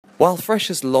While fresh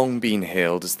has long been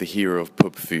hailed as the hero of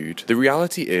pub food, the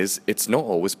reality is it's not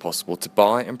always possible to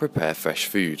buy and prepare fresh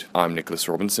food. I'm Nicholas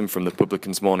Robinson from the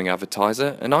Publican's Morning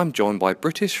Advertiser, and I'm joined by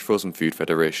British Frozen Food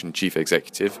Federation Chief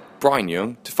Executive Brian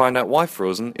Young to find out why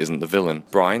frozen isn't the villain.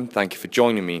 Brian, thank you for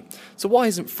joining me. So why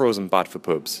isn't frozen bad for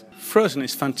pubs? Frozen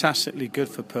is fantastically good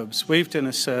for pubs. We've done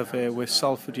a survey with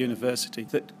Salford University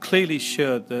that clearly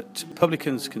showed that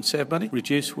publicans can save money,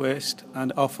 reduce waste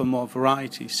and offer more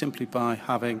variety simply by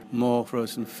having more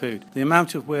frozen food. The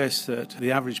amount of waste that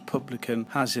the average publican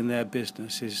has in their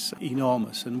business is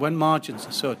enormous, and when margins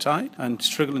are so tight and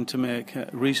struggling to make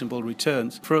reasonable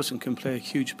returns, frozen can play a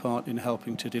huge part in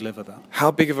helping to deliver that.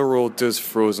 How big of a role does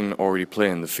frozen already play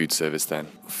in the food service then?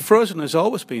 Frozen has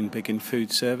always been big in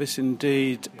food service.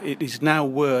 Indeed, it is now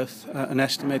worth an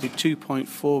estimated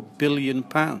 £2.4 billion.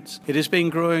 It has been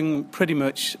growing pretty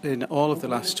much in all of the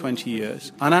last 20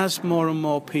 years. And as more and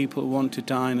more people want to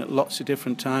dine at lots of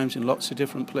different times in lots of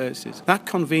different places, that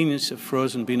convenience of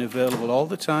frozen being available all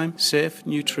the time, safe,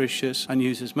 nutritious, and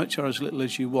use as much or as little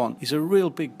as you want, is a real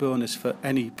big bonus for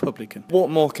any publican. What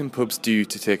more can pubs do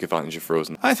to take advantage of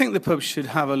frozen? I think the pubs should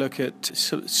have a look at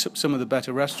some of the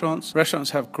better restaurants.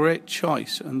 Restaurants have great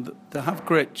choice, and they have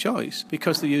great choice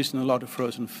because they're using a lot of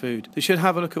frozen food. They should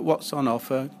have a look at what's on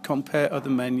offer, compare other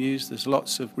menus. There's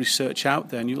lots of research out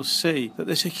there, and you'll see that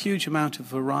there's a huge amount of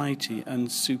variety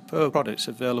and superb products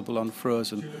available on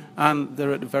frozen, and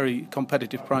they're at very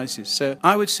competitive prices. So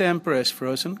I would say embrace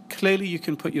frozen. Clearly you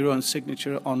can put your own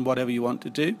signature on whatever you want to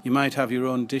do. You might have your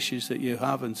own dishes that you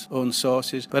have and own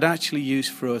sauces, but actually use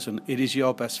frozen. It is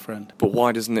your best friend. But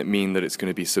why doesn't it mean that it's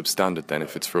going to be substandard then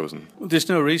if it's frozen? Well, there's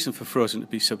no reason for frozen to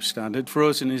be substandard.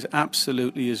 Frozen is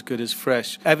absolutely as good as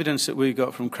fresh. Evidence that we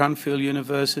got from Cranfield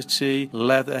University,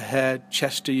 Leatherhead,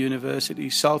 Chester University,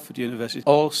 Salford University,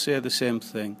 all say the same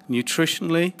thing.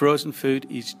 Nutritionally, frozen food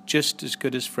is just as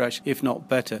good as fresh, if not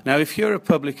better. Now, if you're a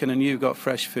publican and you've got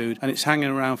fresh food and it's hanging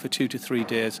around for 2 to 3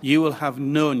 days, you will have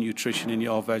no nutrition in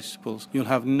your vegetables. You'll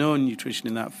have no nutrition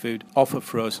in that food. Offer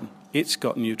frozen. It's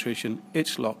got nutrition,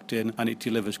 it's locked in, and it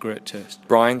delivers great taste.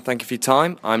 Brian, thank you for your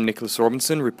time. I'm Nicholas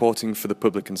Robinson, reporting for the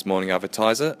Publican's Morning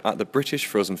Advertiser at the British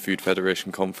Frozen Food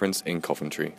Federation Conference in Coventry.